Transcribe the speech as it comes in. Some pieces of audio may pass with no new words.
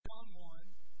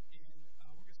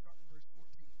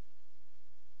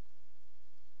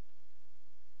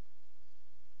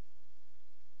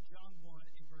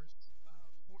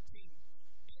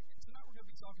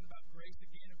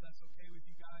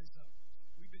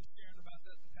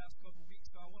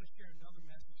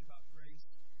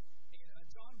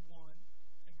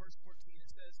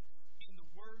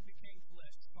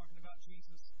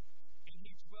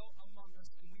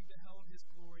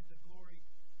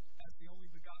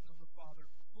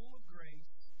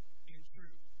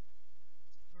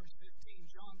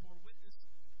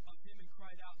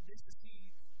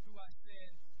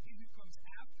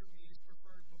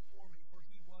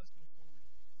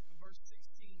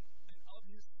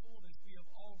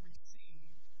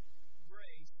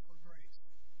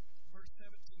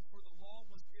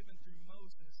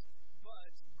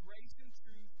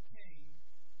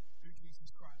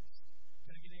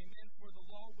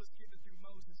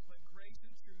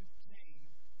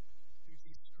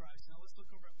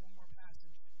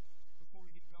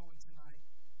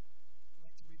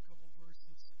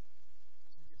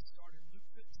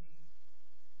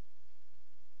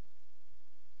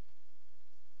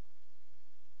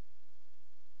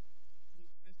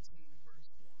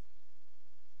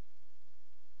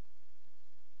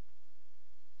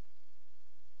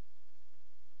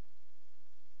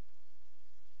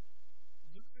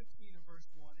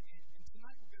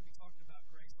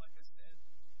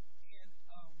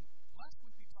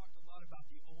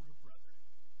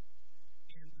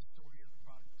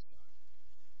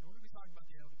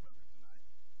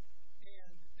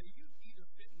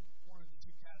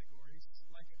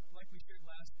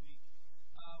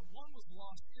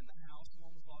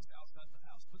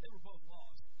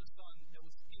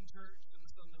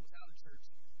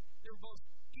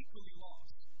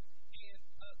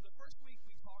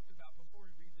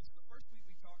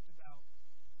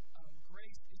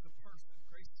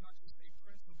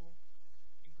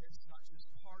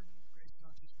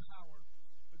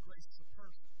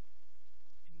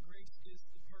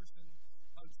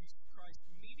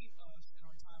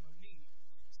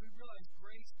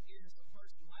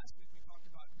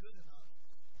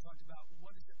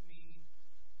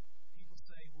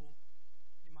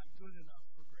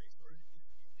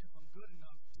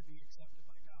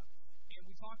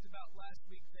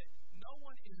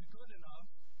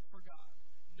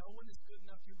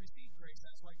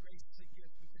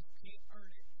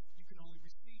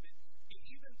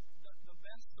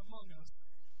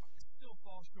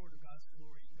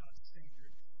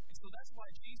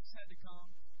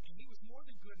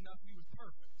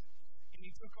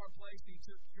took our place, He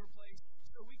took your place,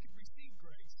 so we could receive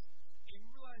grace. And we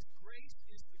realized grace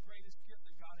is the greatest gift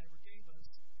that God ever gave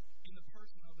us in the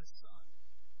person of His Son.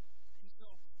 And so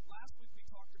last week we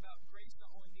talked about grace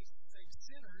not only needs to save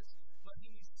sinners, but He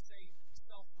needs to save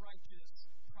self-righteous,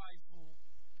 prideful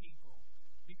people.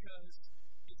 Because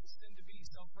it's a sin to be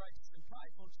self-righteous and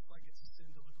prideful, just like it's a sin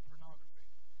to look at pornography.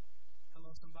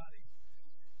 Hello, somebody.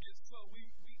 And so we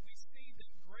see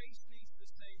that grace needs to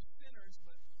save sinners,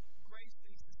 but grace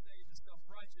needs to save the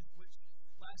self-righteous, which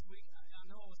last week, I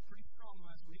know I was pretty strong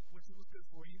last week, which was good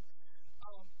for you.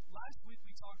 Last week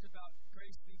we talked about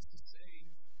grace needs to save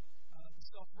the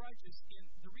self-righteous, and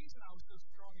the reason I was so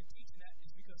strong in teaching that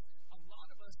is because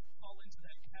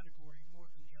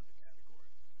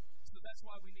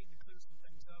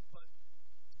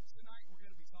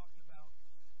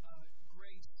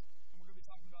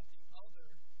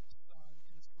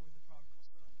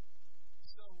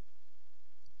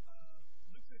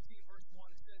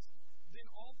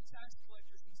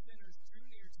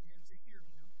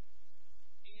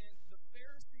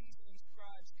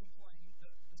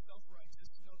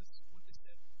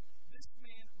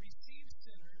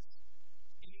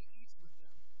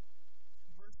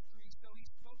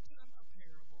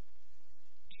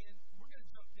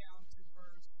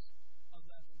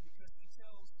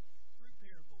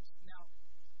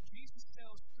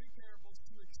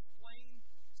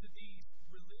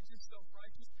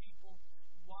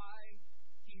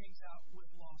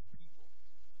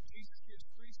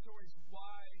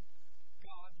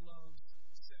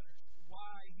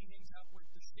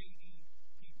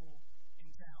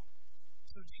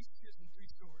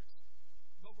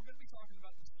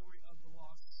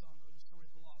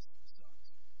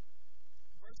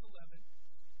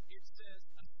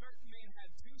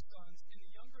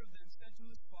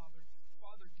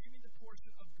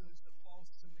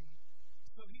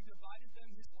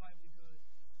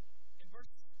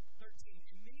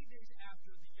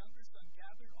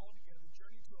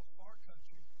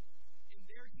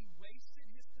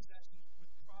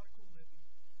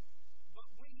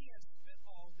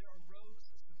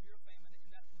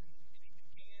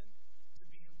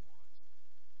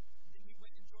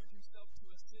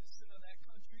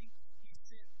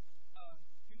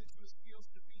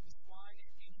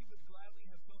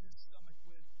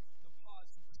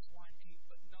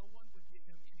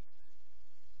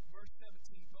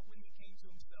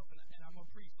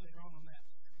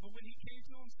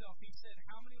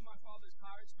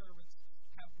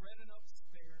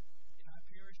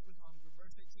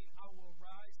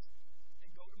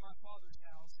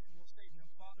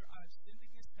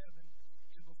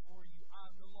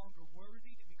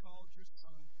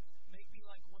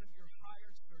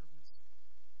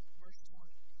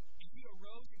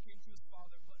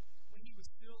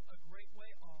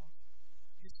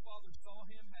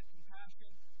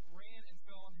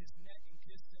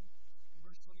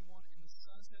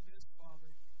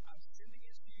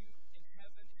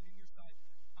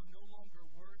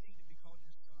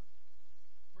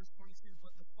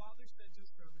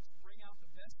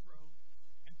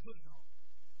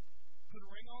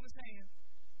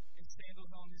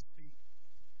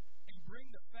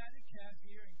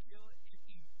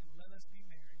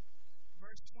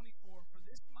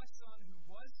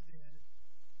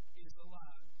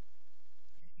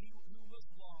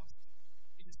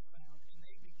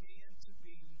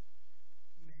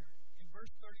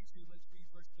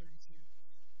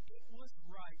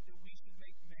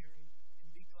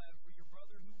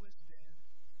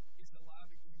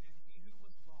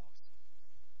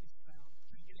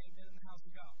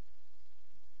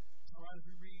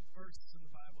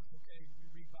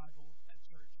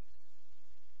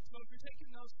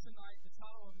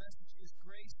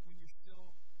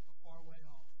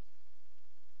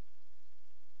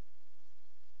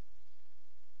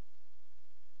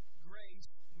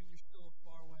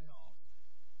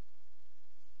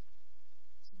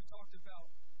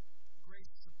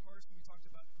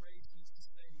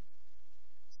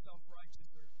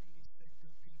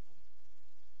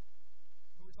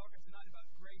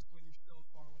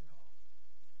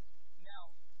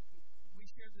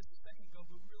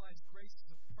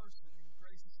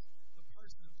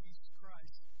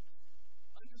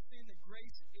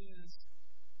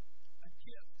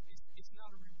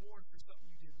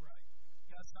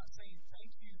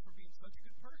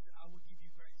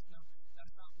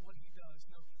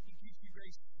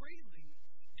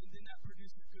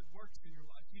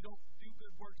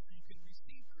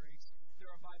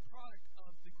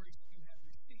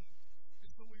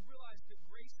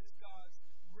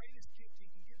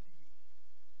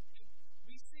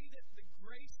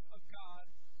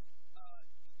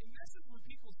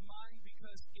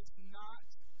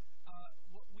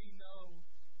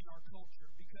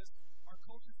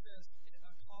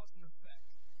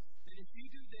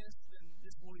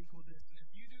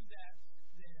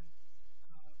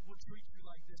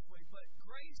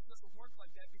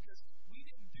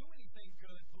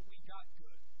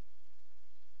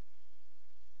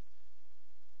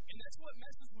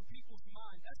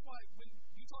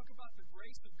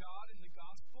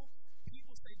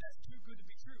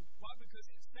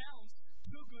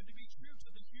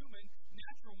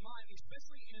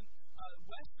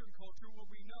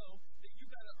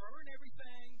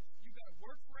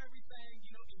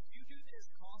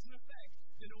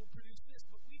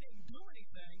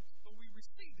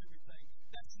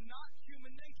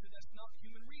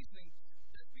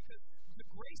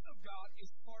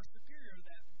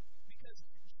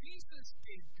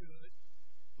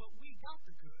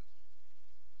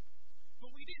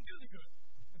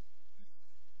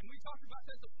out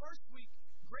that the first week,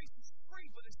 grace is free,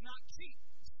 but it's not cheap.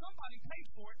 Somebody paid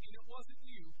for it, and it wasn't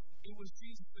you. It was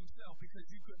Jesus himself, because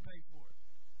you couldn't pay for it.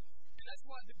 And that's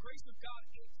why the grace of God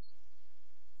is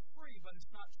free, but it's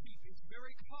not cheap. It's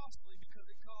very costly, because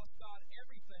it costs God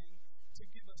everything to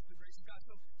give us the grace of God.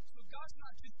 So God's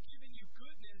not just giving you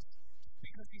goodness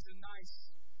because he's a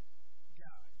nice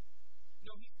guy.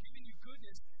 No, he's giving you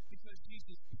goodness because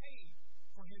Jesus paid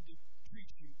for him to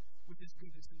treat you with his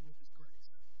goodness and with his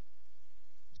grace.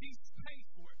 Jesus paid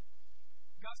for it.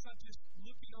 God's not just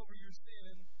looking over your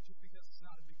sin just because it's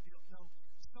not a big deal. No,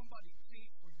 somebody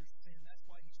paid for your sin. That's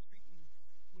why he's treating you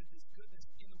with his goodness.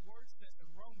 And the word says in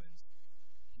Romans,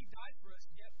 he died for us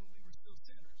yet when we were still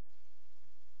sinners.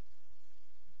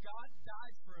 God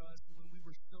died for us when we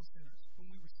were still sinners,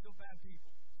 when we were still bad people,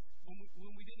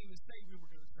 when we didn't even say we were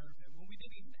going to serve him, when we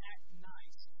didn't even act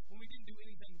nice, when we didn't do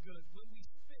anything good, when we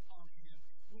spit on him,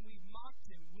 when we mocked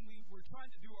him, when we were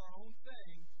trying to do our own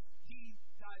thing. He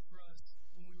died for us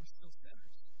when we were still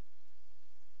sinners.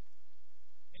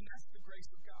 And that's the grace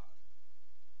of God.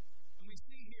 And we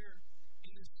see here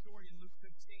in this story in Luke 15,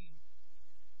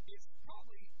 it's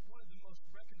probably one of the most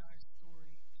recognized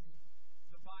stories in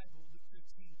the Bible, Luke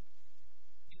 15.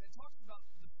 And it talks about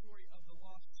the story of the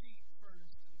lost sheep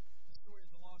first, and the story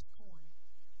of the lost coin.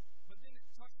 But then it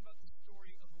talks about the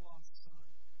story of the lost son.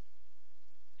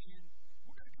 And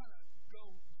we're going to kind of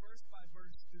go verse by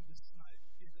verse through this tonight,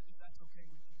 if that's okay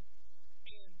with you.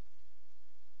 And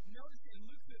notice in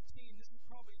Luke 15, this is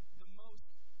probably the most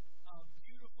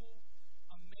beautiful,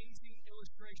 amazing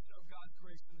illustration of God's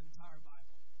grace in the entire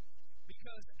Bible.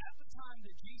 Because at the time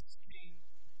that Jesus came,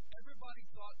 everybody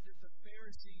thought that the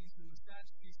Pharisees and the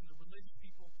Sadducees and the religious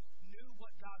people knew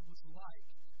what God was like,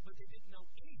 but they didn't know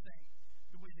anything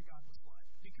the way that God was like.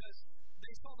 Because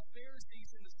they saw the Pharisees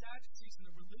and the Sadducees and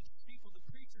the religious people, the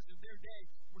preachers of their day,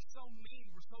 were so mean,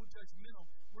 were so judgmental,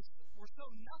 were so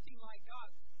nothing like God.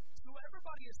 So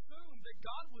everybody assumed that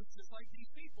God was just like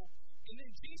these people. And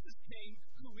then Jesus came,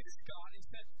 who is God, and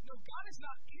said, no, God is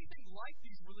not anything like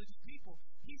these religious people.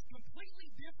 He's completely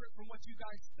different from what you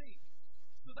guys think.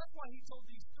 So that's why he told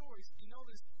these stories. You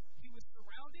notice he was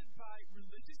surrounded by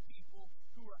religious people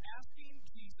who were asking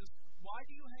Jesus, why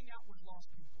do you hang out with lost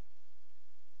people?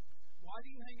 Why do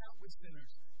you hang out with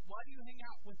sinners? Why do you hang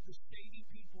out with the shady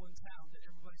people in town that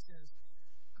everybody says,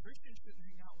 Christians shouldn't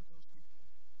hang out with those people?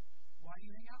 Why do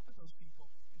you hang out with those people?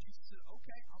 And Jesus said,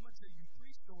 okay, I'm going to tell you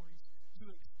 3 stories to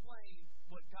explain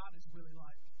what God is really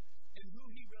like and who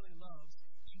he really loves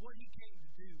and what he came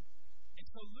to do. And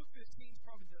so Luke 15 is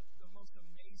probably the most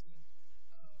amazing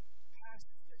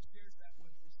passage that shares that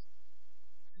with us.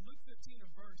 In Luke 15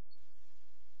 of verse,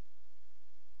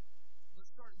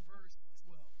 let's start in verse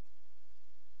 12.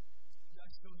 You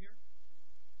guys still here?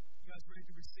 You guys ready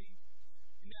to receive?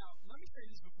 Now, let me say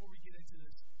this before we get into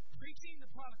this. Preaching the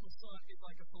prodigal son is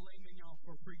like a filet mignon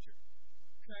for a preacher.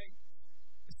 Okay?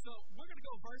 So we're going to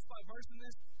go verse by verse in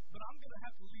this, but I'm going to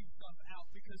have to leave stuff out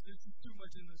because there's just too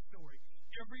much in this story.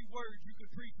 Every word you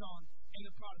could preach on in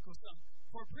the prodigal son.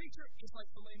 For a preacher, it's like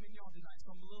filet mignon tonight,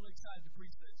 so I'm a little excited to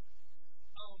preach this.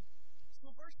 So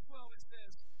verse 12, it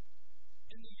says,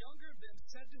 and the younger of them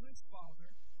said to his father,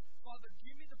 Father,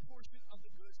 give me the portion of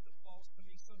the goods that falls to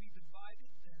me. So he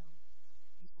divided them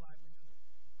his livelihood.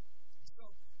 So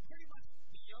pretty much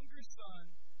the younger son,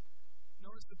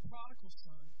 notice the prodigal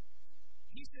son,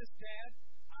 he says, Dad,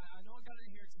 I know I got an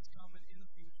inheritance coming in the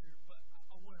future, but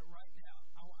I want it right now.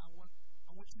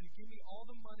 I want you to give me all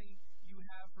the money you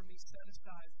have for me set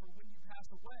aside for when you pass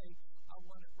away. I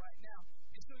want it right now.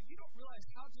 And so you don't realize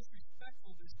how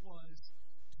disrespectful this was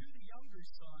to the younger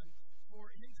son for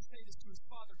him to say this to his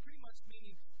father, pretty much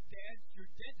meaning, Dad,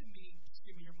 you're dead to me, just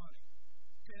give me your money.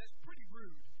 Okay, that's pretty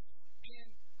rude.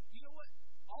 And you know what?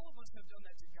 All of us have done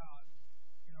that to God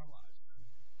in our lives.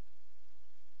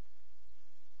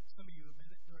 Some of you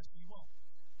admit it, the rest of you won't.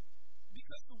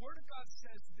 Because the Word of God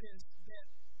says this, that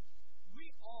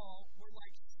we all were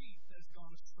like sheep that has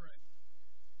gone astray.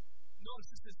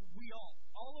 Notice it says we all.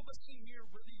 All of us in here,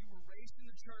 whether you were raised in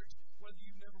the church, whether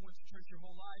you never went to church your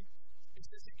whole life, it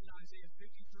says in Isaiah 53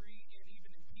 and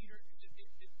even in Peter, it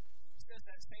says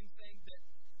that same thing, that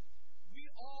we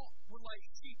all were like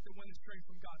sheep that went astray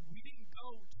from God. We didn't go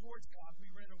towards God. We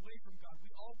ran away from God.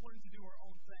 We all wanted to do our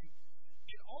own thing.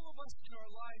 And all of us in our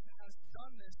life has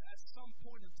done this at some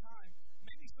point of time.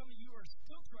 Maybe some of you are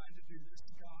still trying to do this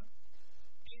to God.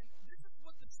 And this is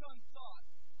what the son thought.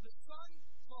 The son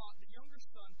thought, the younger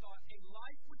son thought, a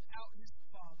life without his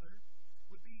father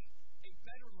would be a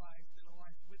better life than a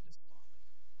life with his father.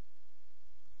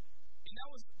 And that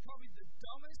was probably the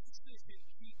dumbest decision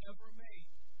he ever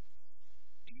made.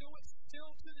 And you know what?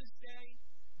 Still to this day,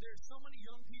 there are so many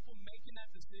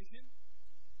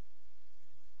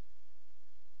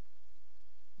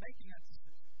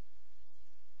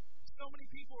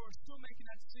people are still making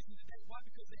that decision today. Why?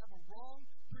 Because they have a wrong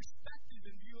perspective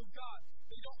and view of God.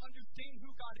 They don't understand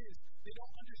who God is. They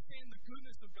don't understand the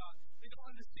goodness of God. They don't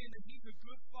understand that He's a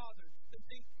good Father. They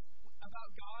think about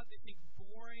God, they think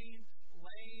boring,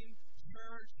 lame,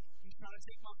 church, He's trying to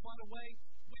take my fun away,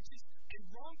 which is a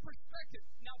wrong perspective.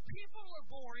 Now, people are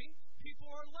boring,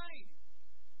 people are lame.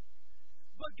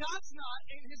 But God's not,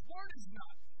 and His Word is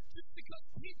not. Just because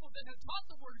people that have taught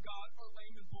the Word of God are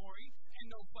lame and boring and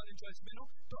no fun and judgmental,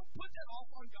 don't put that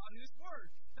off on God and His Word.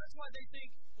 That's why they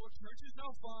think, well, church is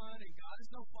no fun and God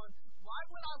is no fun. Why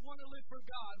would I want to live for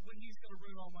God when He's going to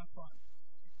ruin all my fun?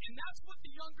 And that's what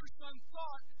the younger son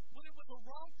thought when it was a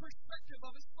wrong perspective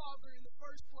of his father in the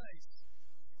first place.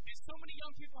 And so many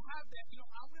young people have that,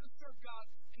 I'm going to serve God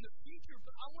in the future,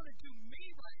 but I want to do me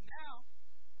right now.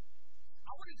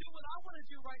 I want to do what I want to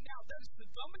do right now. That is the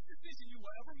dumbest decision you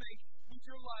will ever make with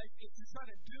your life, is to try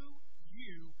to do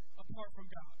you apart from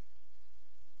God.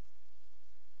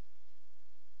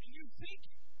 And you think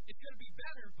it's going to be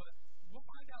better, but we'll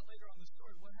find out later on the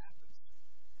story what happens.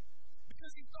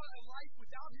 Because he thought a life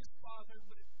without his father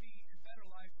would it be a better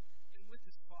life than with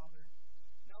his father.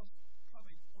 And that was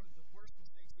probably one of the worst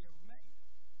mistakes he ever made.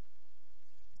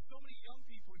 So many young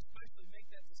people especially make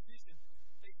that decision.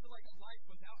 They feel like a life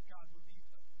without God would be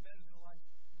better than a life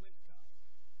with God.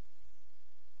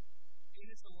 And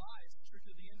it's a lie. It's the trick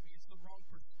of the enemy. It's the wrong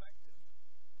perspective.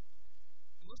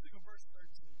 And let's look at verse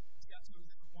 13. It's got to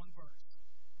this one verse.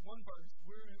 One verse.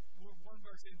 We're one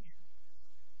verse in here.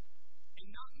 And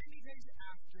not many days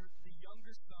after, the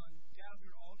younger son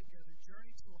gathered all together,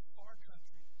 journeyed to a far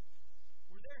country,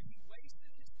 where there he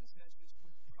wasted his possessions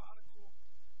with prodigal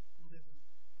living.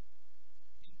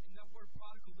 And that word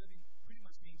prodigal living pretty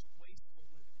much means wasteful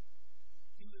living.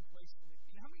 He lived wastefully.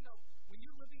 And how many know when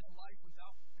you're living a life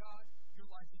without God, your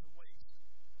life is a waste?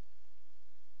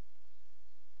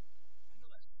 I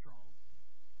know that's strong,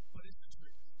 but it's the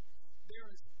truth. There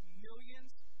is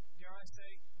millions, dare I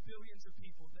say, billions of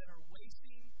people that are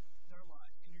wasting their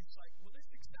life. And you're just like, well,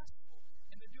 they're successful.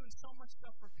 And they're doing so much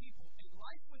stuff for people. And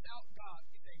life without God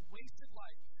is a wasted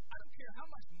life. I don't care how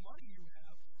much money you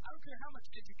have. I don't care how much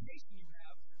education you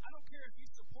have. I don't care if you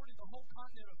supported the whole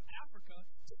continent of Africa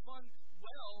to fund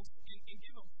wells and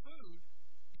give them food.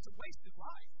 It's a wasted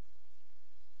life.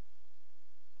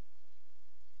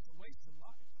 It's a wasted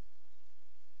life.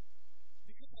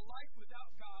 Because a life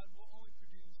without God will only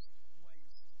produce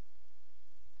waste.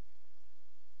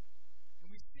 And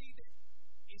we see that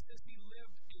it says he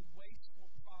lived a wasteful,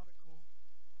 prodigal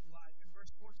life. In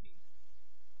verse 14,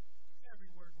 every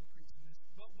word we're preaching this,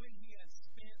 but when he had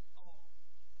spent all,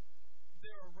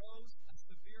 there arose a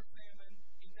severe famine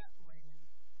in that land,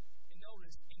 and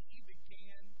notice, and he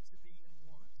began to be in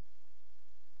want.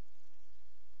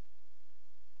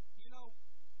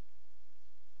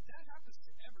 That happens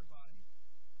to everybody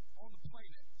on the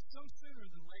planet, some sooner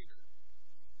than later,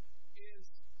 is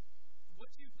what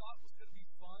you thought was going to be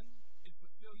fun and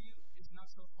fulfill you is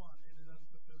not so fun, and it doesn't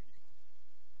fulfill you.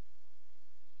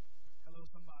 Hello,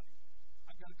 somebody.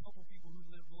 I've got a couple people who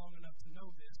lived long enough to know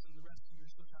this, and the rest of you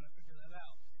are still trying to figure that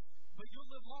out. But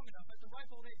you'll live long enough. At the ripe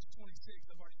old age of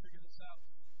 26, I've already figured this out.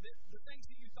 The things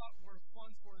that you thought were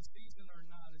fun for a season are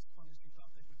not as fun as you thought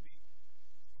they would be.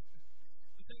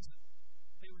 The things that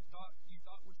you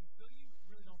thought would fulfill you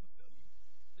really don't fulfill you.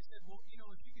 They said, well,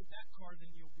 if you get that car, then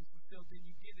you'll be fulfilled. Then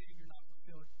you get it and you're not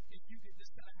fulfilled. If you get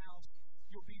this kind of house,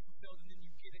 you'll be fulfilled, and then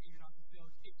you get it and you're not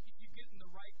fulfilled. If you get in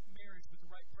the right marriage with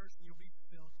the right person, you'll be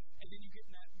fulfilled. And then you get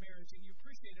in that marriage and you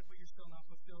appreciate it, but you're still not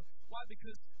fulfilled. Why?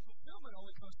 Because fulfillment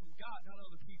only comes from God, not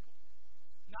other people.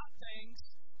 Not things.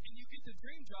 And you get the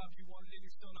dream job you wanted and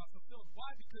you're still not fulfilled. Why?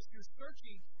 Because you're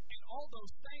searching in all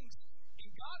those things, and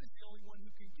God is the only one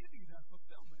who can give you that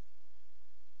fulfillment.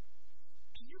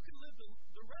 And you can live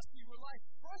the rest of your life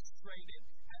frustrated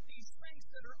at these things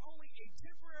that are only a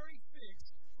temporary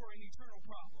fix for an eternal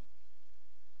problem.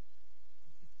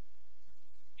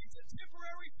 It's a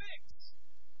temporary fix.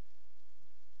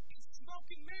 It's smoke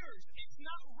and mirrors. It's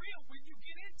not real when you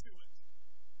get into it.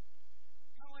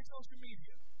 Kind of like social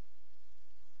media.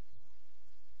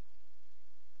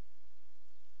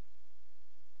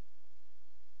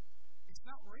 It's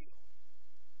not real.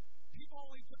 People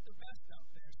only put their best out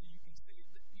there so you can see it.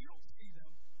 You don't see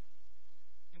them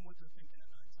and what they're thinking at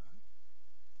nighttime.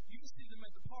 You can see them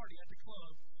at the party, at the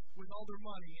club, with all their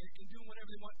money and doing whatever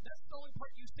they want. That's the only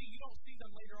part you see. You don't see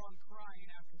them later on crying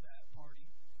after that party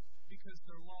because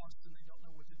they're lost and they don't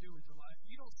know what to do with their life.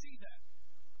 You don't see that.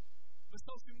 But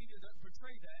social media doesn't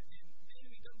portray that, and the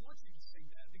enemy doesn't want you to see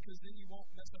that because then you won't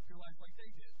mess up your life like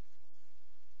they did.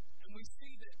 And we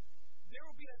see that There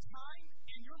will be a time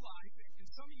in your life, and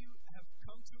some of you have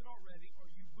come to it already, or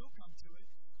you will come to it,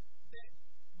 that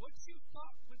what you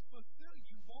thought would fulfill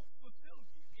you won't fulfill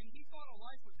you. And he thought a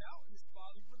life without his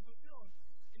father would fulfill him.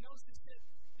 And notice it said,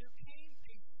 there came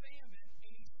a famine,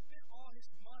 and he spent all his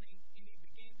money, and he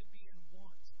began to be in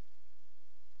want.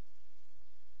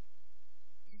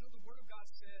 You know, the Word of God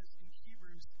says in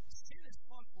Hebrews, sin is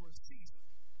fun for a season.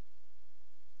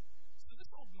 So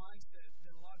this old mindset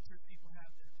that a lot of church people have,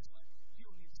 they're just like, you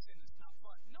don't need to sin, it's not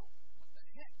fun. No, what the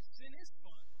heck? Sin is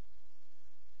fun.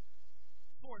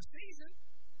 For a season.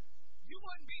 You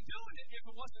wouldn't be doing it if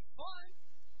it wasn't fun.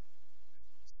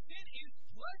 Sin is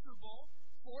pleasurable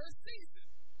for a season.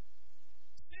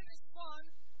 Sin is fun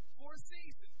for a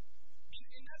season.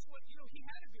 And that's what, he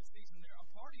had a good season there,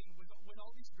 partying with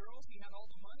all these girls. He had all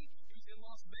the money. He was in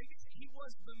Las Vegas. He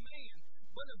was the man.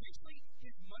 But eventually,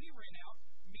 his money ran out,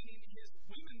 meaning his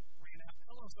women ran out.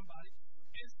 Hello, somebody.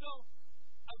 And so,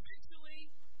 eventually,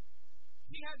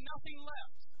 he had nothing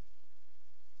left.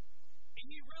 And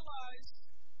he realized,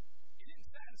 it didn't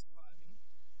satisfy me,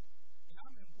 and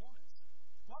I'm in want.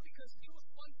 Why? Because it was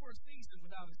fun for a season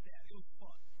without his dad. It was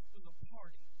fun. It was a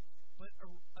party. But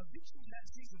eventually that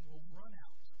season will run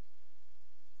out.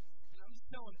 And I'm just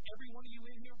telling every one of you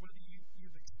in here, whether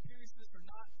you've experienced this or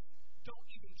not, don't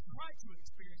even try to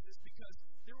experience this, because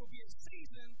there will be a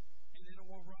season, and then it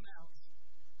will run out,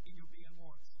 and you'll be in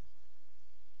want.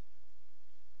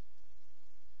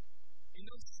 And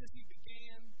notice it says he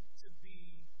began to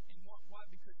be in want. Why?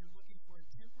 Because you're looking for a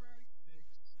temporary fix,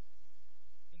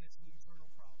 and it's an eternal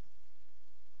problem.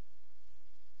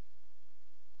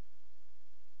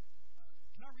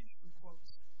 Can I read you some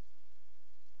quotes?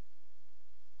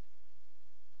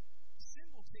 Sin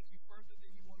will take you further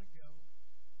than you want to go,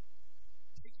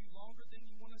 take you longer than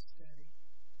you want to stay,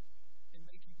 and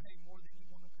make you pay more than you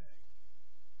want to pay.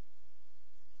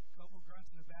 Couple grunts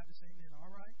and a Baptist amen,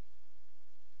 all right?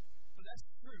 But that's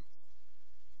true.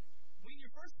 When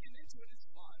you're first getting into it, it's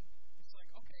fun. It's like,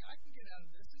 okay, I can get out of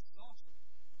this. This is awesome.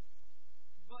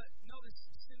 But notice,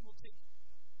 sin will take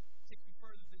you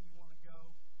further than you want to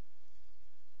go,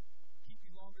 keep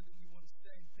you longer than you want to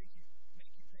stay, and make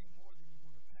you pay more than you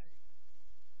want to pay.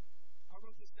 I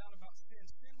wrote this down about sin.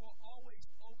 Sin will always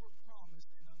overpromise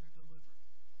and underdeliver.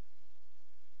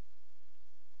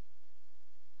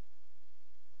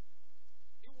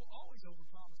 It will always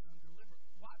overpromise and underdeliver.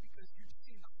 Why? Because you're just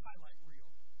seeing the highlight reel.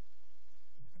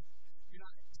 You're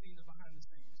not seeing the behind the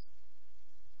scenes.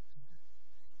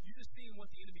 You're just seeing what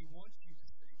the enemy wants you to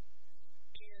see.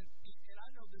 And I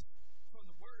know this from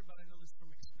the Word, but I know this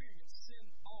from experience. Sin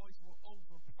always will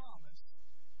overpromise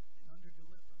and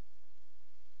underdeliver.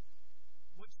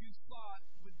 What you thought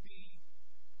would be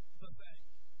the thing.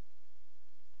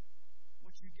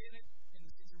 Once you get it, and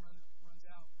the season runs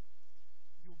out,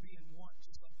 you'll be in want,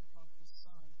 just like the prodigal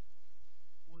son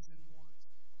was in want.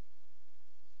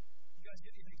 You guys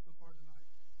get anything so far tonight?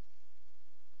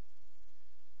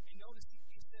 And notice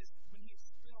he says, when he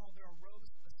spent all, there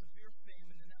arose a severe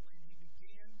famine in that land. He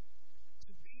began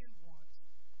to be in want.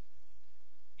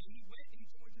 And he went and he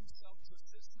joined himself to a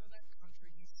citizen of that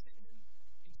country. He sent him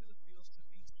into the fields to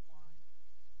feed swine.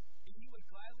 And he would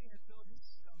gladly have filled his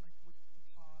stomach with the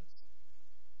pods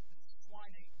that the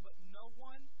swine ate, but no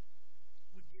one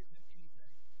would give him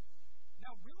anything.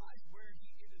 Now realize where he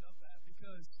ended up at,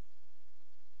 because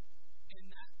in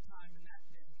that time, in that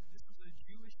day, this was a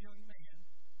Jewish young man,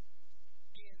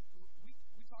 and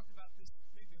we talked about this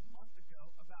maybe a month ago,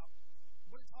 about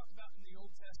what it talked about in the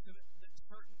Old Testament, that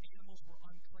certain animals were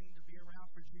unclean to be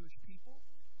around for Jewish people.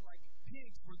 Like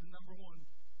pigs were the number one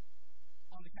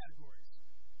on the categories.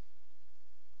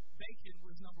 Bacon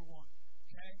was number one,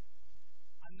 okay?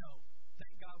 I know.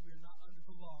 Thank God we're not under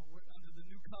the law. We're under the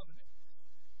new covenant.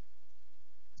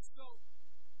 So,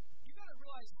 you got to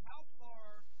realize how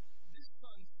far this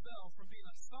son fell from being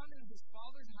a son in his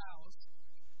father's house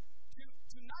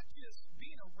to not just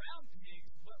being around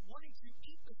pigs, but wanting to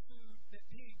eat the food that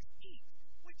pigs eat,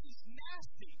 which is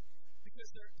nasty, because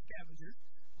they're scavengers,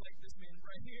 like this man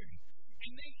right here.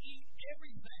 And they eat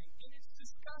everything, and it's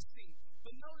disgusting.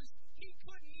 But notice, he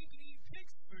couldn't even eat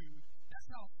pig's food. That's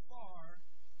how far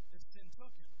the sin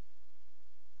took him.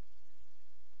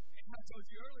 And I told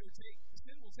you earlier,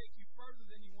 sin will take you further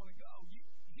than you want to go.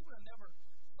 He would have never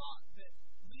thought that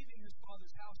leaving his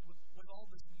father's house with all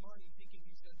this money, thinking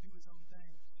he was going to do his own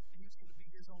thing, and he was going to be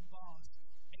his own boss,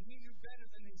 and he knew better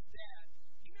than his dad.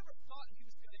 He never thought he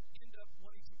was going to end up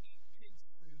wanting to eat pig's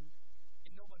food,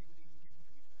 and nobody would even give him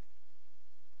anything.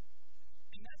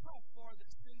 And that's how far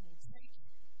that sin will take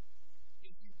you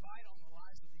if you bite on the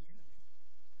lies of the enemy.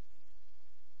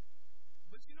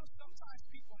 But sometimes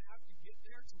people have to get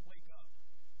there to wake up.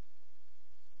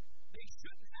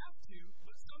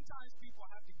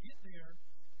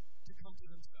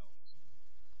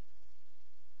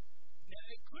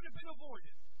 avoid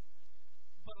it.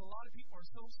 But a lot of people are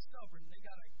so stubborn, they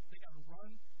gotta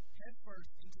run head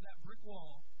first into that brick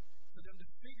wall for them to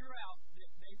figure out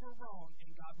that they were wrong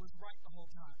and God was right the whole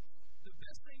time. The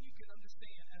best thing you can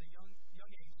understand at a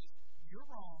young age is you're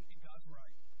wrong and God's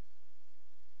right.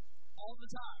 All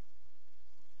the time.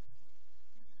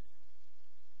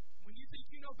 When you think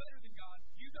you know better than God,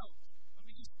 you don't.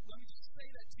 Let me just say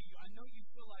that to you. I know you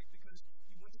feel like because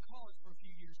you went to college for a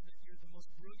few years that you're the most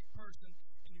brilliant person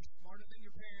and you're smarter than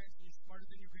your parents and you're smarter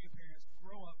than your grandparents.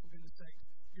 Grow up, for goodness sake.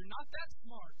 You're not that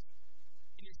smart,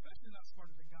 and you're especially not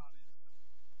smarter than God is.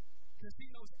 Because He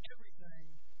knows everything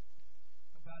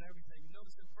about everything. You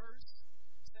notice in verse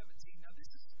 17. Now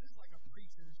this is like a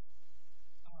preacher's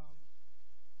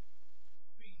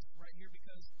feast right here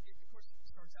because of course it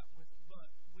starts out with but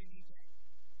when He came.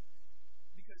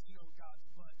 Because God's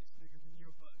butt is bigger than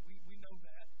your butt. We know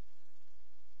that.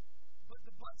 But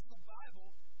the butts of the Bible,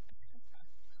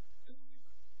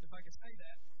 if I can say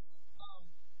that,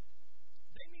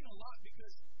 they mean a lot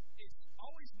because it's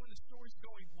always when the story's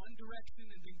going one direction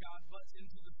and then God butts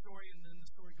into the story and then the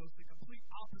story goes the complete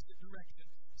opposite direction.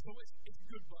 So it's a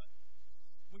good butt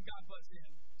when God butts in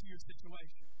to your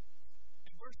situation.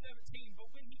 In verse 17, but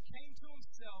when He came to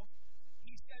Himself,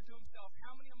 He said to Himself,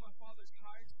 how many of my Father's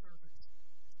hired servants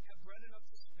have bread enough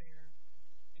to spare,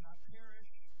 and I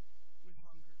perish with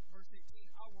hunger? Verse 18,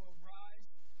 I will arise,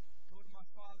 go to my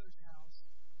Father's house,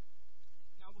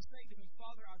 and I will say to Him,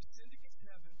 Father, I've sinned against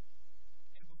heaven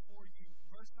and before you.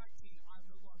 Verse 19, I'm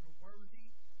no longer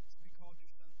worthy to be called your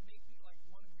son. Make me like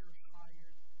one of your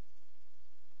hired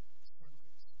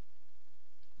servants.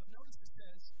 But notice it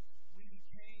says, when He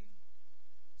came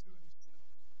to Himself.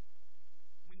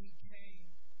 When He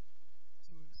came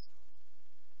to Himself.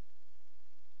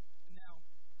 And now,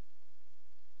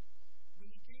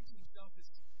 when He came to Himself is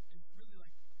really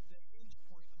like the hinge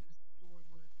point of this story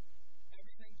where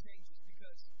everything changes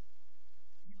because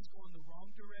He was going the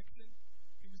wrong direction.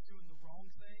 He was doing the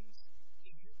wrong things.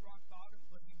 He hit rock bottom,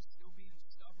 but He was still being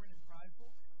stubborn and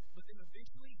prideful. But then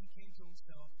eventually He came to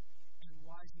Himself and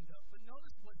wisened up. But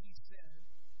notice what He said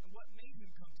and what made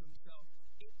Him come to Himself.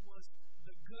 It was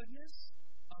the goodness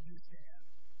of His dad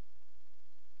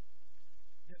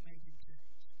that made Him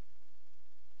change.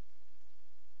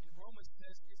 In Romans it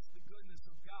says it's the goodness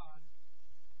of God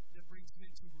that brings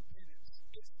men to repentance.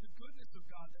 It's the goodness of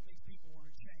God that makes people want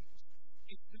to change.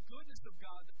 It's the goodness of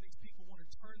God that makes people want to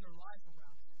turn their life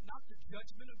around. Not the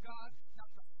judgment of God, not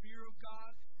the fear of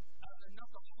God, not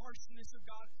the harshness of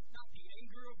God, not the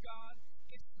anger of God.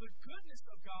 It's the goodness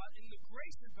of God and the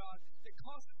grace of God that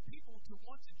causes people to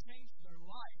want to change their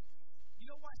life.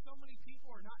 You know why so many people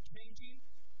are not changing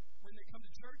when they come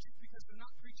to church? It's because they're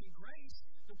not preaching grace,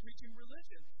 they're preaching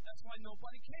religion. That's why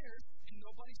nobody cares and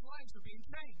nobody's lives are being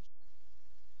changed.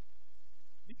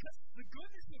 Because the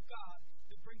goodness of God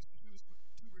that brings you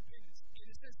to repentance. And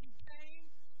it says He came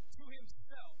to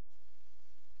Himself.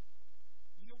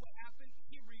 You know what happened?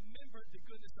 He remembered the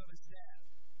goodness of His dad.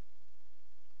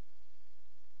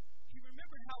 He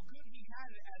remembered how good He had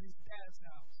it at His dad's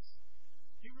house.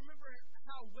 He remembered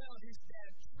how well His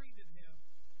dad treated him.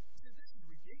 He said, this is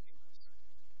ridiculous.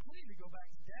 I need to go back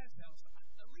to Dad's house.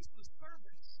 At least the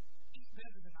servants eat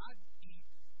better than I eat.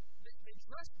 They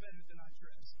dress better than I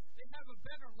dress. They have a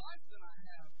better life than I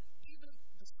have. Even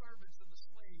the servants and the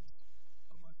slaves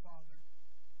of my father.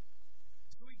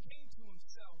 So He came to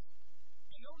Himself.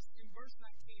 And notice in verse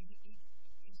 19,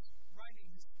 he's writing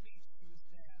his speech to his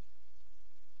dad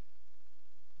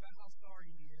about how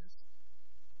sorry he is.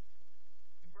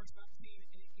 In verse 19,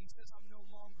 he says, I'm no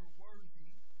longer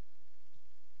worthy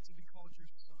to be called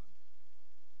your son.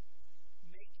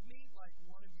 Make me like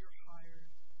one of your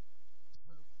hired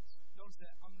servants. Notice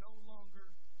that. I'm no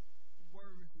longer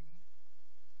worthy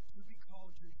to be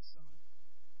called your son.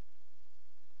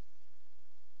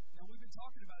 Now, we've been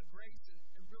talking about grace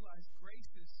and realize grace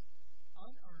is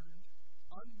unearned,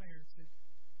 unmerited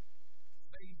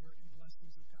favor and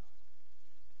blessings of God.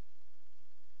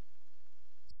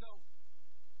 So,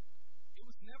 it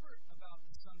was never about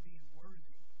the son being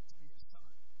worthy to be a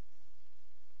son.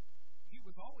 He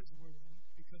was always worthy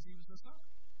because he was a son.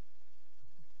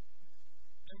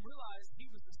 And realize he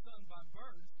was a son by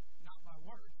birth, not by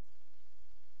worth.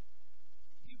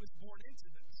 He was born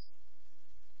into this.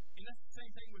 And that's the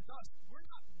same thing with us. We're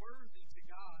not worthy to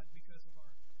God because of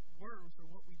our worth or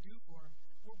what we do for Him.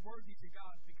 We're worthy to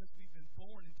God because we've been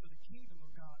born into the kingdom of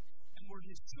God and we're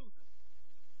His children.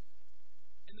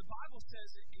 And the Bible says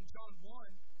in John 1,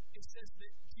 it says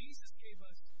that Jesus gave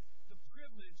us the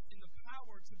privilege and the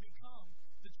power to become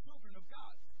the children of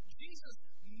God. Jesus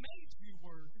made you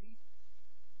worthy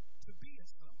to be a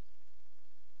son,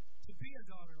 to be a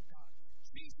daughter of God.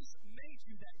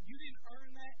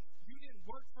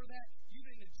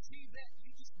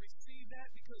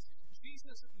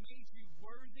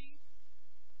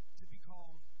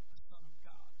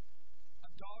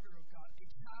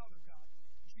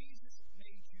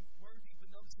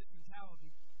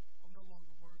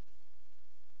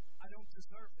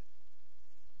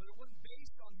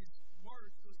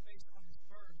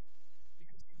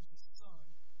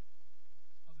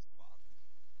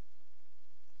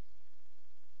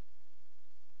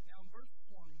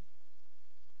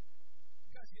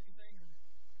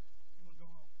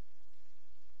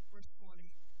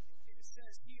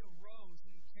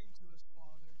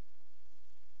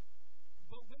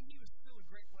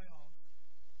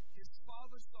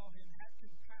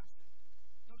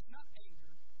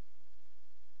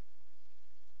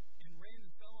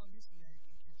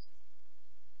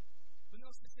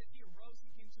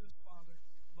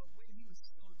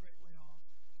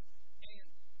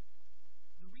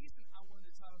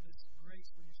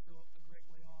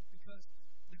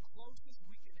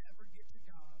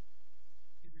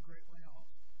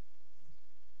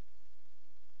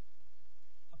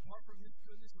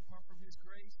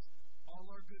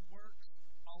 good works,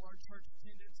 all our church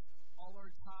attendance, all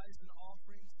our tithes and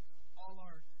offerings, all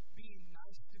our being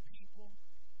nice to people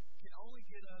can only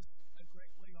get us a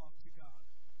great way off to God.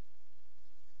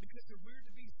 Because if we're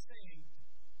to be saved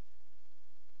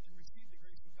and receive the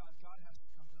grace of God, God has to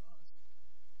come to us.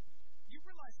 You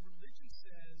realize religion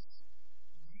says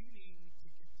you need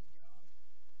to get to God.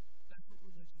 That's what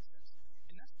religion says.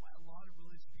 And that's why a lot of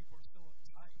religious people are so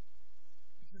uptight,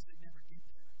 because they never get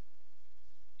there.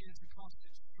 And it's a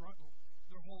constant struggle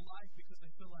their whole life because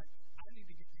they feel like, I need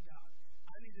to get to God.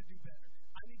 I need to do better.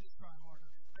 I need to try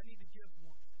harder. I need to give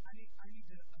more. I need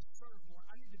to serve more.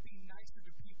 I need to be nicer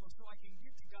to people so I can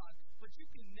get to God. But you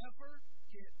can never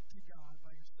get to God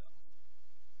by yourself.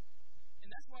 And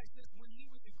that's why it says when he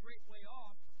was a great way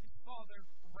off, his father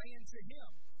ran to him.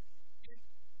 And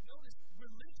notice,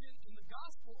 religion and the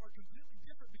gospel are completely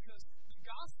different because the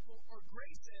gospel or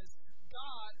grace says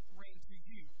God ran to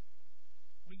you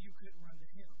when you couldn't run to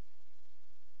him.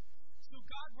 So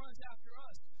God runs after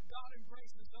us. God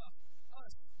embraces us.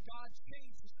 God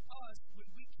changes us when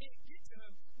we can't get to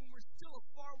him, when we're still a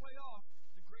far way off.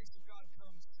 The grace of God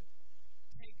comes to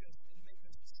take us and make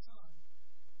us his son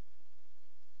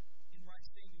in right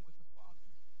standing with the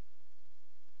Father.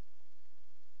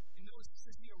 And notice it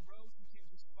says he arose and came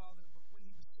to his father, but when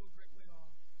he was still a great way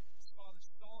off, his father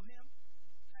saw him,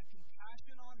 had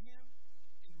compassion on him,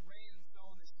 and ran and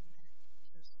fell on his neck and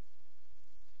kissed him.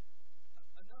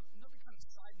 Another kind of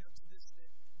side note to this, that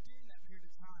during that period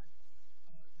of time,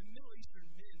 the Middle Eastern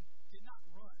men did not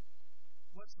run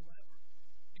whatsoever.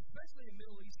 Especially a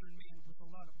Middle Eastern man with a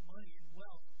lot of money and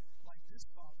wealth like this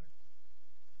father.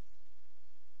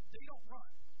 They don't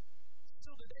run.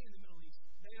 Still today in the Middle East,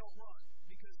 they don't run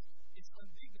because it's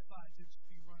undignified to just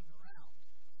be running around.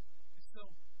 And so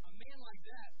a man like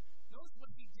that, notice what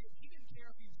he did. He didn't care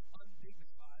if he was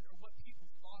undignified or what people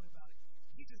thought about it.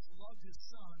 He just loved his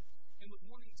son and was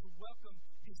wanting to welcome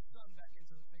his son back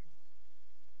into the family.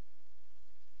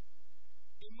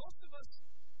 And most of us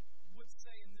would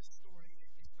say in this story,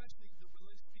 especially the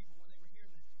religious people, when they were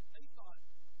hearing that, they thought,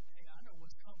 hey, I know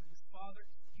what's coming. This father,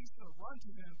 he's going to run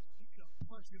to him. He's going to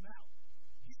punch him out.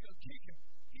 He's going to kick him.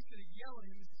 He's going to yell at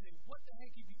him and say, what the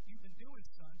heck have you been doing,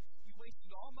 son? You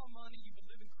wasted all my money. You've been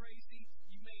living crazy.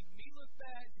 You made me look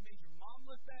bad. You made your mom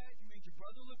look bad. You made your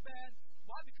brother look bad.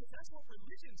 Why? Because that's what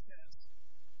religion says.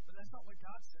 But that's not what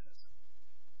God says.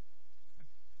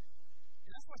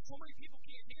 And that's why so many people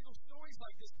can't handle stories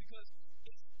like this, because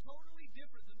it's totally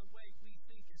different than the way we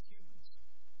think as humans.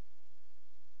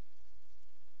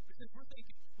 Because we're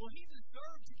thinking, well, he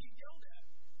deserved to get yelled at.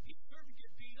 He deserved to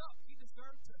get beat up. He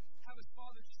deserved to have his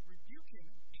father just rebuke him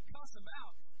and cuss him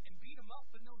out and beat him up.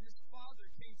 But no, his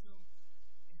father came to him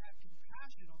and had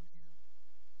compassion on him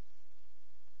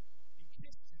and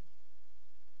kissed him.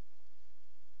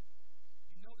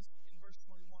 You notice in verse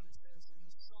 21 it says, and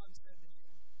the son said to him,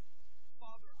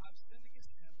 Father, I've sinned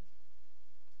against heaven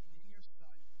and in your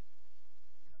sight,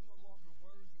 and I'm no longer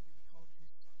worthy to be called your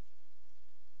son.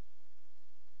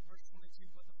 Verse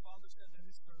 22, but the father said to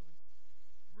his servants,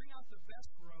 bring out the best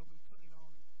robe and put it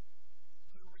on him.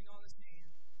 Put a ring on his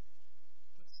hand,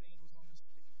 put sandals on his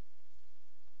feet.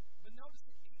 But notice,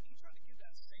 he tried to give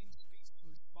that same speech to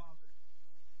his father,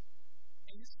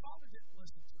 and his father didn't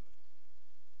listen to it.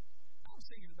 I was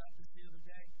thinking about this the other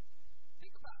day.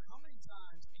 Think about how many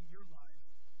times in your life,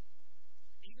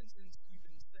 even since you've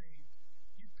been saved,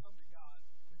 you've come to God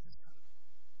with this kind of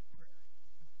prayer.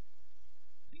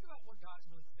 Think about what God's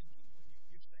really thinking when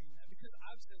you're saying that, because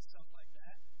I've said stuff like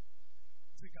that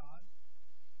to God.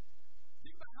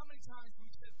 Think about how many times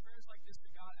we've said prayers like this to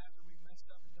God after we've messed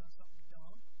up and done something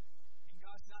dumb, and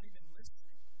God's not even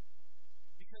listening,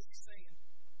 because he's saying,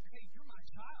 hey, you're my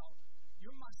child,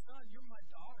 you're my son, you're my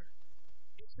daughter.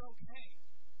 It's okay.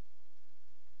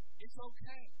 It's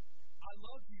okay. I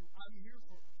love you. I'm here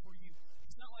for you.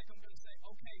 It's not like I'm going to say,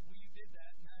 okay, well, you did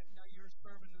that. Now you're a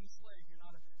servant and a slave. You're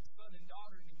not a son and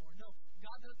daughter anymore. No,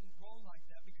 God doesn't roll like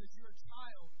that, because you're a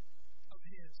child of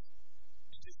his.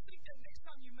 And just think that next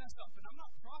time you mess up, and I'm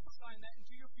not prophesying that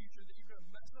into your future, that you're going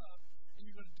to mess up and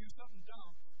you're going to do something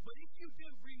dumb. But if you do,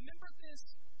 remember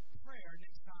this prayer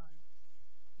next time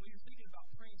when you're thinking about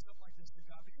praying something like this to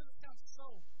God, because it sounds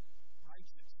so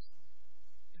righteous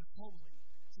and holy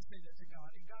to say that to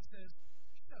God. And God says,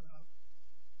 shut up.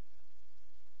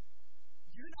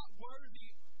 You're not worthy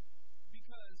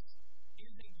because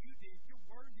anything you did. You're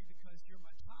worthy because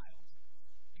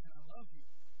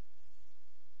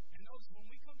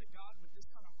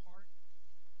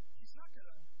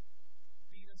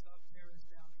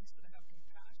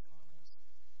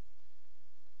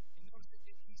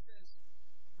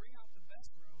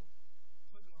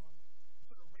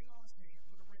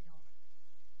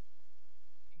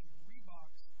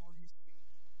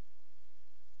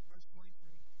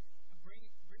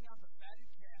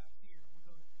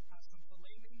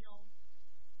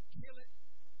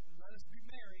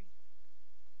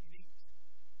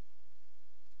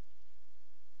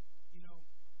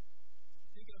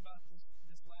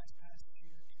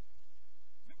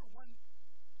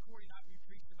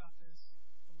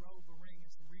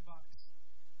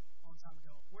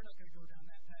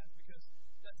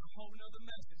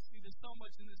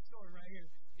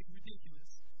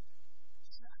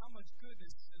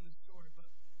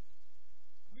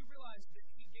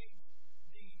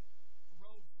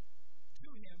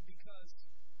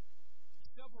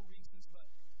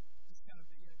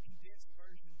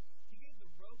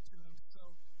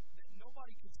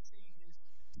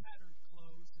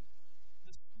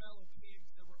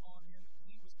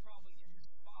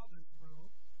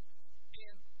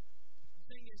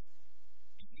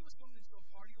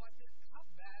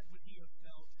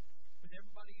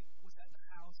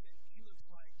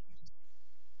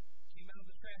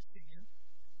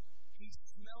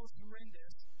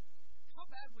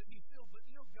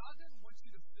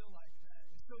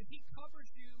so he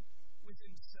covers you with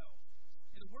himself.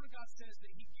 And the Word of God says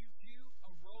that he gives you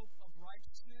a robe of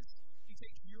righteousness. He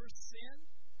takes your sin,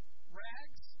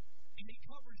 rags, and he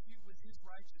covers you with his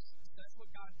righteousness. That's what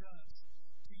God does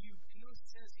to you. And notice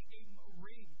it says he gave him a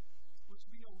ring, which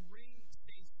we know ring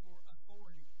stands for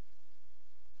authority.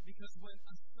 Because when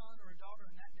a son or a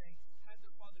daughter in that day had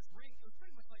their father's ring, it was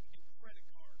pretty much like a credit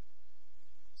card.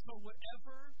 So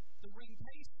whatever the ring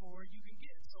pays for, you can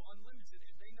get. So unlimited.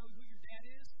 If they know who your dad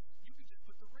is, you can just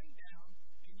put the ring down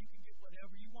and you can get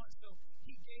whatever you want. So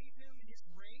he gave him his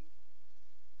ring,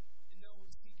 and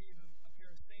notice he gave him a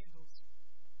pair of sandals.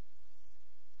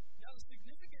 Now the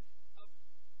significance of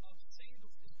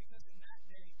sandals is because in that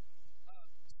day,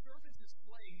 servants and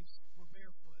slaves were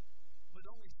barefoot, but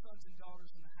only sons and daughters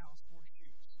in the house wore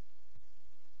shoes.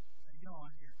 Now, y'all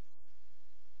out here.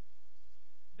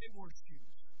 They wore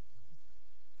shoes.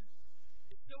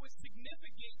 So it's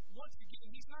significant, once again,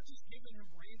 he's not just giving him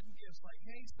random gifts like,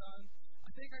 hey, son,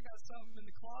 I think I got something in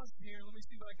the closet here. Let me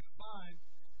see what I can find.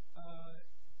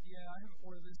 Yeah, I haven't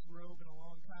worn this robe in a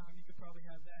long time. You could probably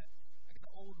have that. I got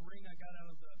the old ring I got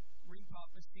out of the ring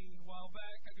pop machine a while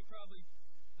back. I could probably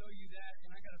throw you that.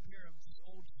 And I got a pair of just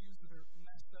old shoes that are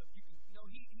messed up.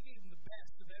 No, he gave him the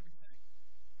best of everything.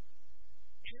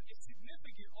 And it's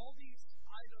significant. All these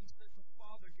items that the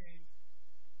father gave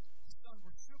the son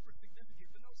were super significant.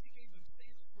 But notice he gave him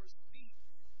sandals for his feet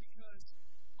because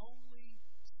only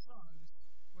sons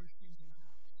wear shoes in the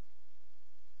house.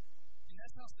 And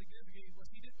that's how significant he was.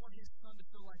 He didn't want his son to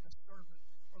feel like a servant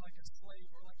or like a slave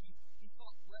or like he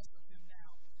thought less of him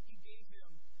now. He gave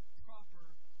him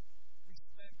proper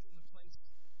respect in the place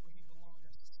where he belonged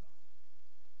as a son.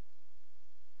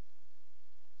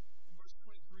 In verse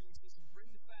 23, it says, bring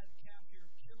the fatted calf here,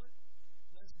 kill it,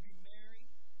 let us be merry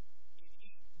and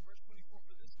eat. In verse 24,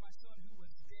 for this my son who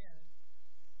was dead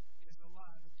is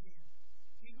alive again.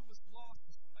 He who was lost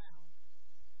is found,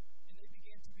 and they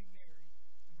began to be merry.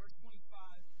 In verse 25,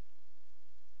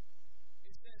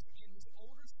 it says, and his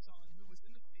older son who was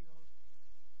in the field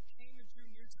came and drew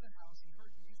near to the house and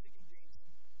heard music and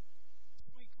dancing.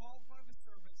 So he called one of his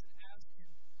servants and asked him,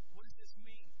 what does this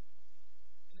mean?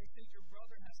 And they said, your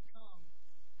brother has come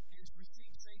and is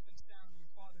received safe and sound, and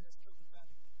your father has killed the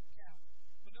fatted calf.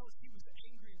 But notice he was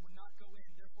angry and would not go in.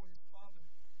 Therefore his father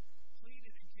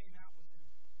pleaded and came out with him.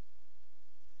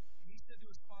 And he said to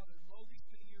his father, lo, these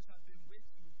many years I've been with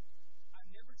you.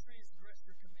 I've never transgressed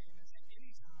your commandments at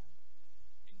any time,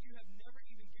 and you have never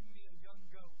even given me a young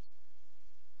goat,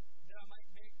 that I might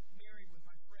make merry with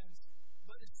my friends.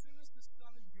 But as soon as the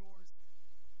son of yours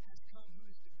has come, who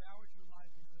has devoured your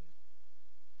livelihood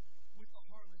with the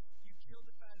harlot, you killed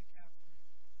the fatted calf for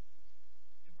me.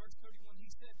 In verse 31,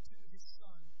 he said to his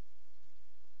son,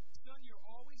 son, you're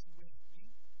always with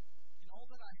me, and all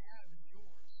that I have is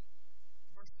yours.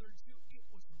 Verse 32, it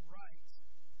was right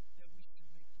that we should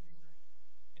make merry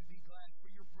and be glad, for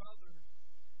your brother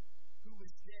who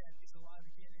was dead is alive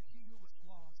again, and he who was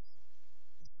lost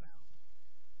is found.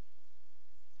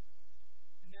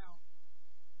 And now,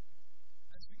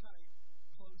 as we kind of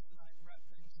close tonight and wrap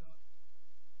things up,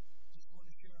 just want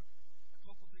to share a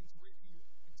couple things with you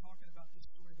in talking about this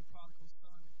story of the prodigal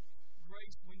son.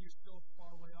 Grace when you're still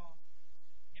far way off.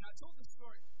 And I told this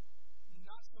story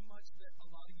not so much that a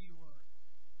lot of you are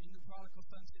in the prodigal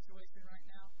son situation right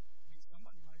now. I mean,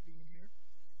 somebody might be in here.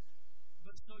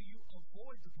 But so you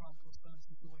avoid the prodigal son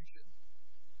situation.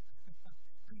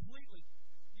 Completely.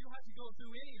 You don't have to go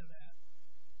through any of that.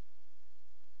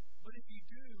 But if you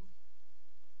do,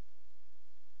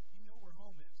 you know where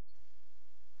home is.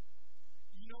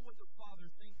 You know what the Father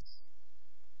thinks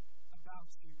about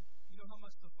you. You know how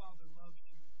much the Father loves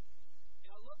you.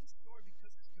 And I love this story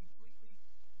because it's completely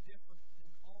different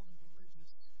than all the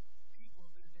religious people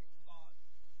of their day thought.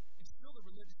 And still the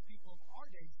religious people of our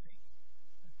day think.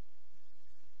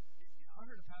 I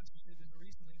heard a pastor say this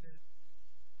recently that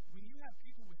when you have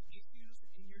people with issues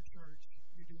in your church,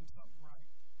 you're doing something right.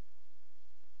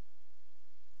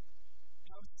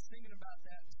 And I was thinking about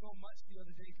that so much the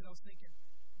other day because I was thinking,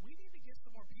 we need to get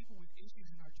some more people with issues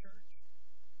in our church.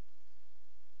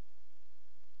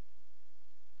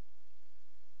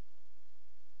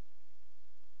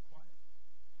 Quiet.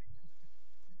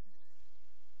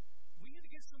 We need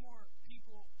to get some more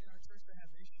people in our church that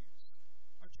have issues.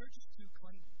 Our church is too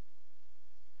cleanly.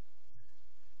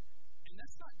 And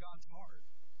that's not God's heart.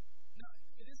 No,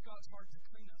 it is God's heart to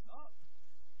clean us up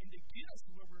and to get us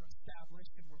to where we're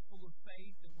established and we're full of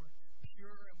faith and we're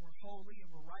pure and we're holy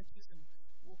and we're righteous and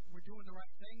we're doing the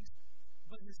right things.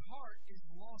 But his heart is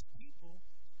lost people.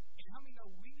 And how many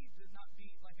know we need to not be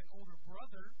like an older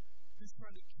brother who's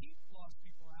trying to keep lost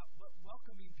people out, but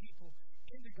welcoming people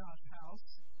into God's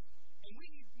house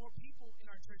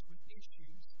our church with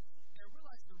issues. And I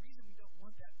realize the reason we don't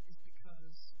want that is because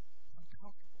it's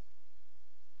uncomfortable.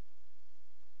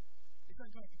 It's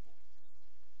uncomfortable.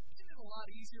 Isn't it a lot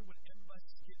easier when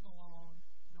everybody's getting along,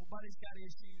 nobody's got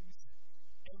issues,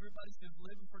 everybody's just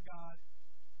living for God?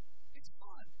 It's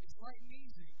fun. It's light and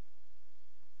easy.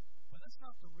 But that's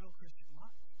not the real Christian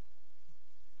life.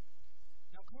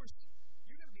 Now, of course,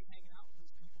 you're going to be hanging out with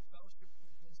those people, fellowship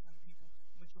with those kind of people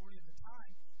majority of the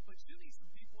time, but you need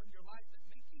some people in your life that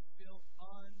make you feel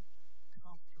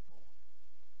uncomfortable.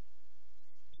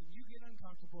 And you get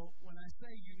uncomfortable when I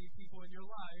say you need people in your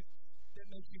life that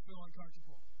make you feel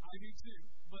uncomfortable. I do too,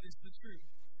 but it's the truth.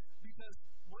 Because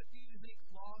what do you think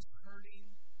lost, hurting,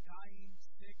 dying,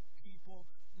 sick people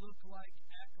look like,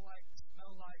 act like,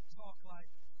 smell like, talk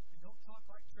like? They don't talk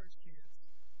like church kids.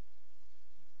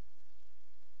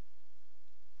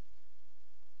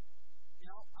 You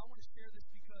know, I want to share this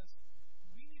because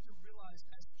we need to realize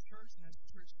as a church and as a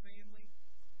church family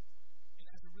and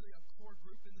as a core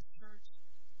group in this church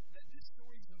that this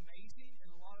story is amazing and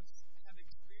a lot of us have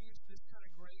experienced this kind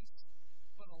of grace,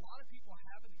 but a lot of people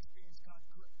haven't experienced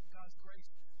God's grace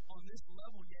on this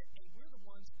level yet, and we're the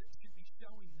ones that should be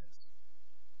showing this.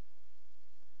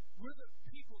 We're the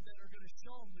people that are going to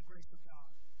show them the grace of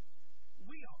God.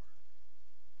 We are.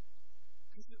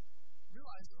 Because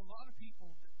realize a lot of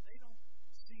people, they don't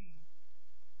see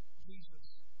Jesus.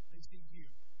 They see you.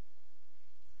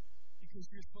 Because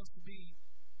you're supposed to be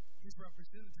his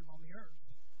representative on the earth.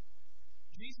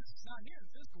 Jesus is not here in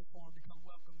physical form to come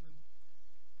welcome them,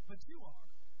 but you are,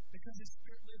 because his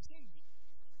Spirit lives in you.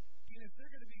 And if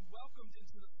they're going to be welcomed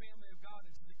into the family of God,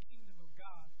 into the kingdom of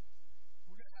God,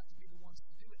 we're going to have to be the ones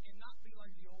to do it and not be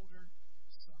like the older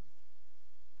son.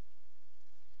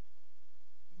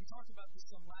 And we talked about this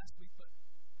some last week, but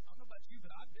I don't know about you,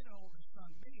 but I've been an older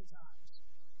son many times.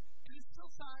 And there's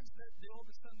still times that the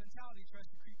older son mentality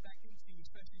tries to creep back into you,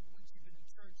 especially once you've been in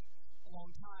church a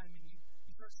long time and you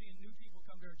start seeing new people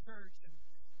come to our church and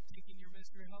taking your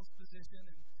ministry house position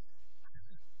and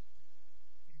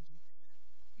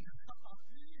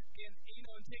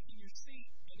and taking your seat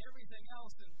and everything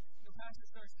else, and the pastor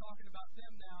starts talking about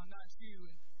them now, not you,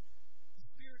 and the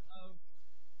spirit of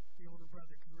the older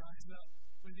brother can rise up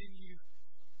within you,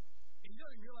 and you don't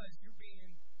even realize you're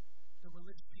being the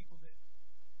religious people that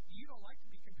you don't like to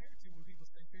be compared to when people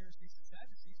say Pharisees and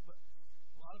Sadducees, but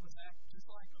a lot of us act just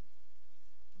like them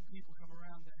when people come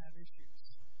around that have issues.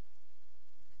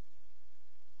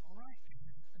 All right.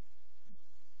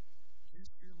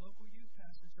 Just your local youth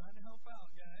pastor trying to help out,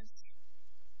 guys.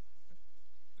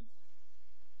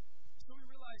 So we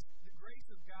realize the grace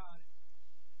of God,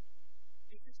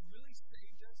 if it's really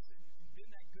saved us and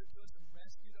been that good to us and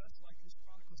rescued us like this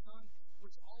prodigal son,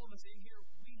 which all of us in here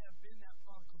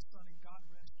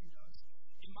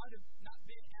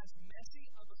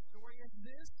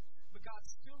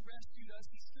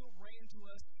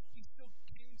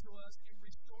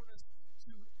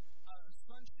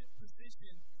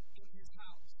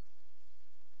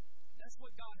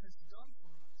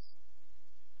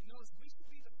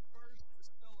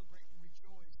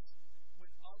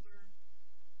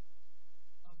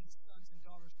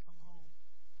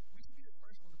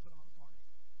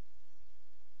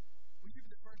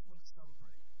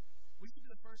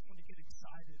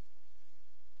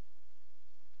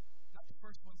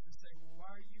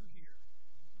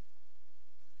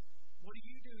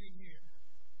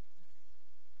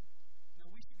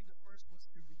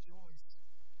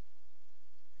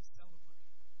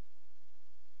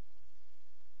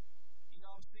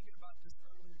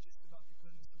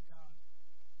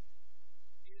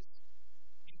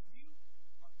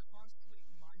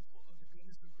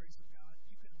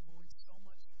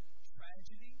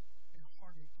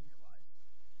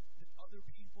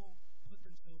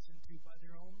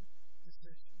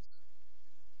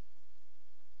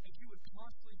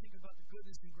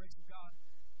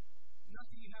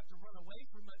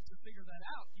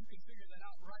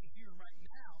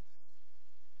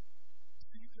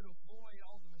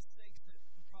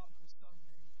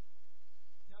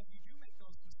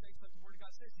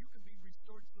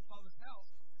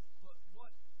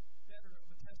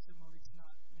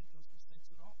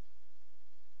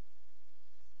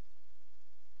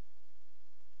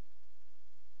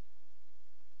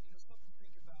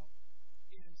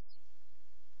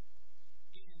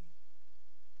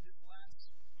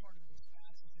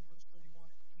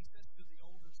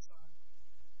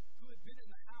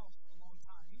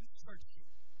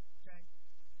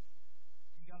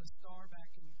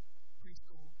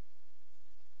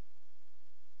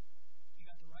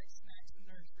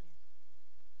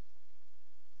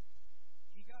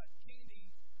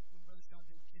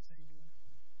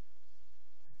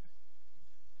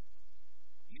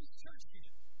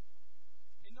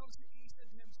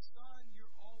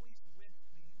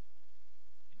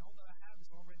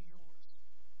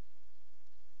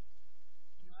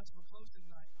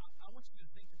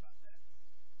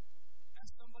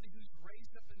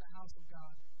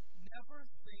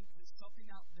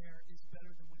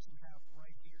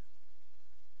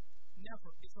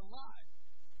a lie.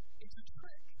 It's a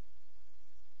trick.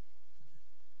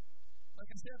 Like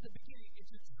I said at the beginning,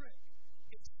 it's a trick.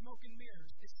 It's smoke and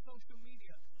mirrors. It's social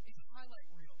media. It's highlight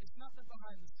reel. It's not the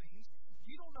behind the scenes.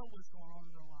 You don't know what's going on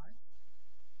in their lives.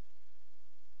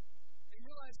 And you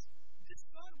realize this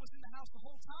son was in the house the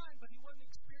whole time, but he wasn't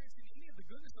experiencing any of the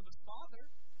goodness of his father.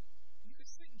 You could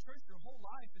sit in church your whole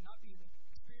life and not be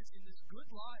experiencing this good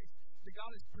life that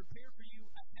God has prepared for you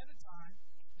ahead of time,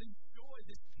 this joy,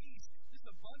 this peace, this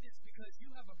abundance, because you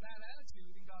have a bad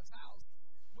attitude in God's house,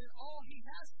 when all He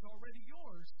has is already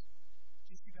yours.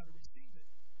 Just you got to receive it.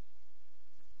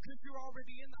 Because you're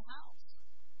already in the house.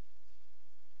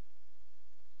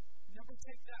 Never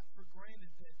take that for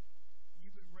granted that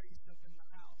you've been raised up in the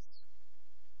house.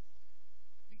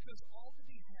 Because all that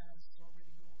He has is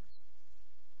already yours.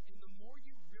 And the more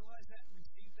you realize that and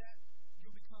receive that,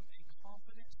 you'll become a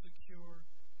confident, secure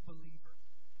believer.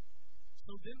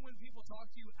 So then when people talk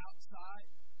to you outside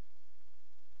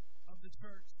of the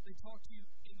church, they talk to you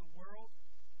in the world,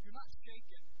 you're not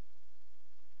shaken.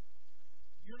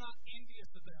 You're not envious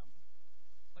of them.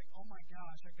 Like, oh my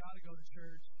gosh, I got to go to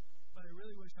church, but I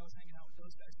really wish I was hanging out with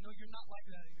those guys. No, you're not like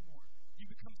that anymore. You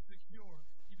become secure.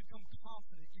 You become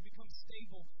confident. You become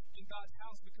stable in God's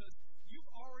house because you've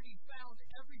already found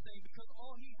everything, because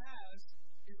all He has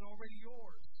is already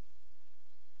yours.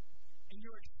 And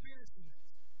you're experiencing it.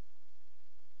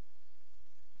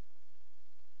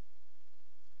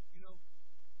 You know,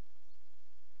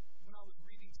 when I was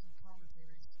reading some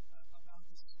commentaries about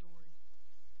this story,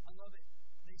 I love it.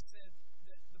 They said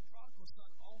that the prodigal son,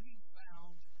 all he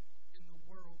found in the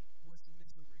world was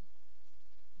misery.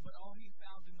 But all he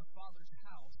found in the Father's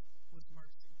house was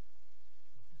mercy.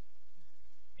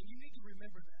 And you need to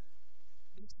remember that.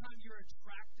 Each time you're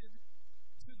attracted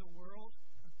to the world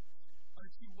or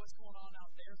to what's going on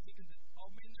out there, thinking that, oh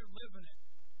man, they're living it.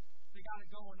 They got it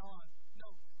going on. No,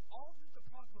 all that the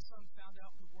prodigal son found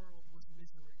out in the world was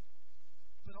misery.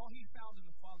 But all he found in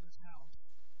the Father's house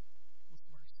was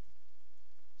mercy.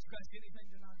 Did you guys get anything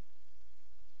tonight?